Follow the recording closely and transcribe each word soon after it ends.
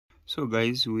So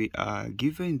guys, we are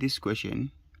given this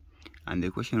question, and the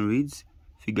question reads,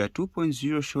 Figure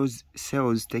 2.0 shows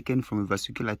cells taken from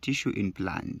vascular tissue in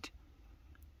plant.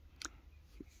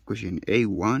 Question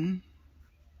A1,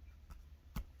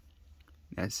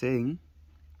 they're saying,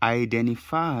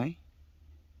 identify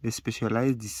the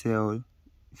specialized cell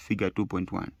figure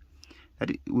 2.1.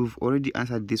 We've already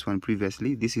answered this one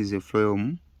previously. This is a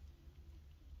phloem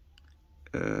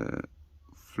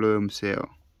cell.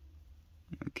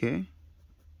 Okay.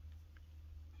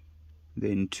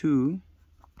 Then 2,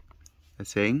 they're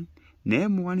saying,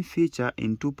 name one feature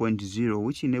in 2.0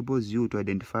 which enables you to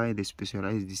identify the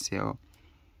specialized cell.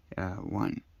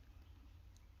 1.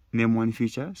 Name one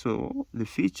feature. So the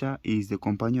feature is the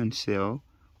companion cell,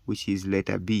 which is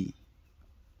letter B.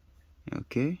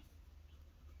 Okay.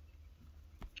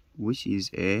 Which is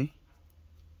a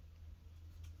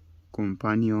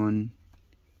companion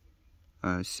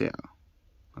cell.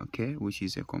 Okay. Which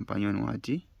is a companion what?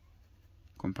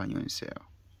 Companion cell.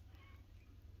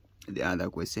 The other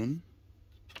question.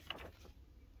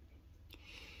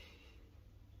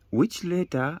 Which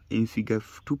letter in figure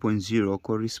 2.0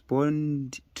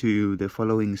 correspond to the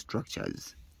following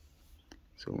structures?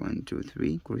 So 1, 2,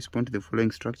 3 correspond to the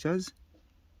following structures.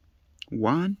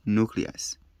 1,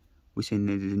 nucleus. Which is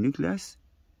the nucleus?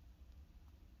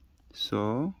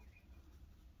 So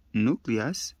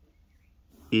nucleus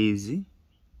is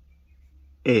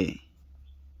A.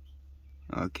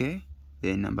 Okay.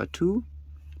 Then number 2,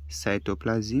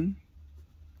 cytoplasm.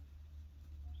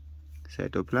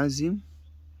 Cytoplasm.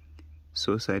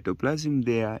 So cytoplasm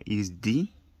there is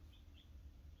D.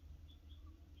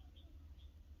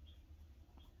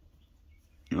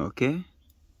 Okay.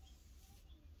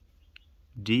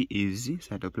 D is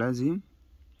cytoplasm.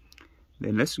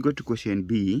 Then let's go to question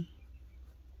B.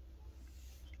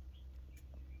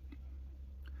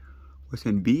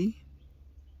 Question B.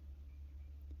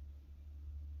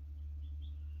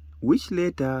 Which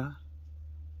letter?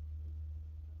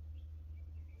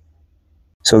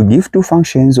 So give two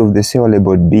functions of the cell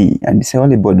labeled B, and the cell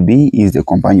labeled B is the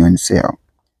companion cell.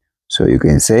 So you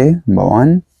can say, number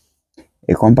 1,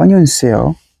 a companion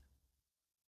cell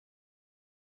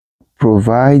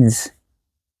provides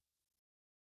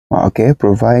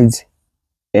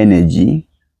energy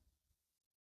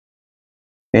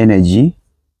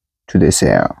to the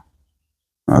cell.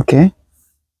 Okay.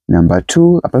 Number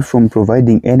 2, apart from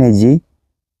providing energy,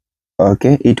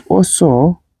 okay, it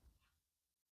also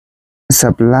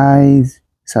supply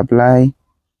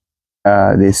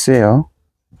the cell,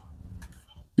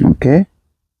 okay,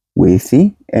 with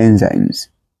the enzymes.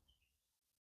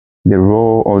 The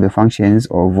role or the functions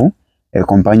of a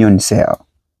companion cell.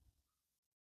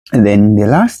 And then the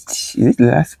last, is it the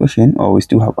last question, or we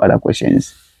still have other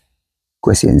questions?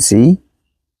 Question C.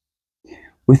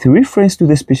 With reference to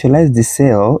the specialized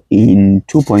cell in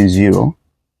 2.0,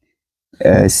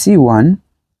 C1,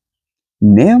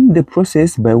 name the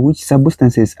process by which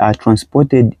substances are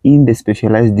transported in the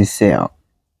specialized cell.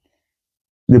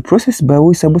 The process by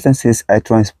which substances are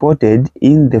transported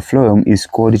in the phloem is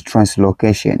called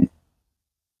translocation.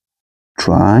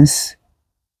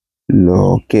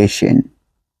 Translocation.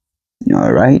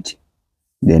 Alright.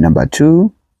 Then number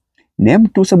 2, name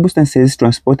 2 substances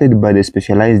transported by the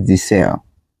specialized cell.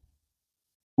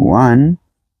 1,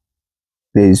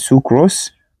 there is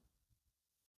sucrose.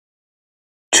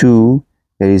 2,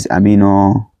 there is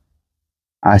amino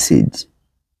acids.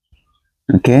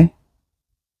 Okay.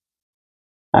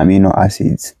 Amino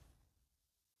acids.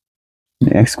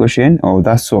 Next question. Oh,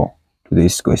 that's all to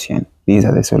this question. These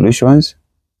are the solutions.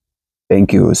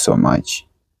 Thank you so much.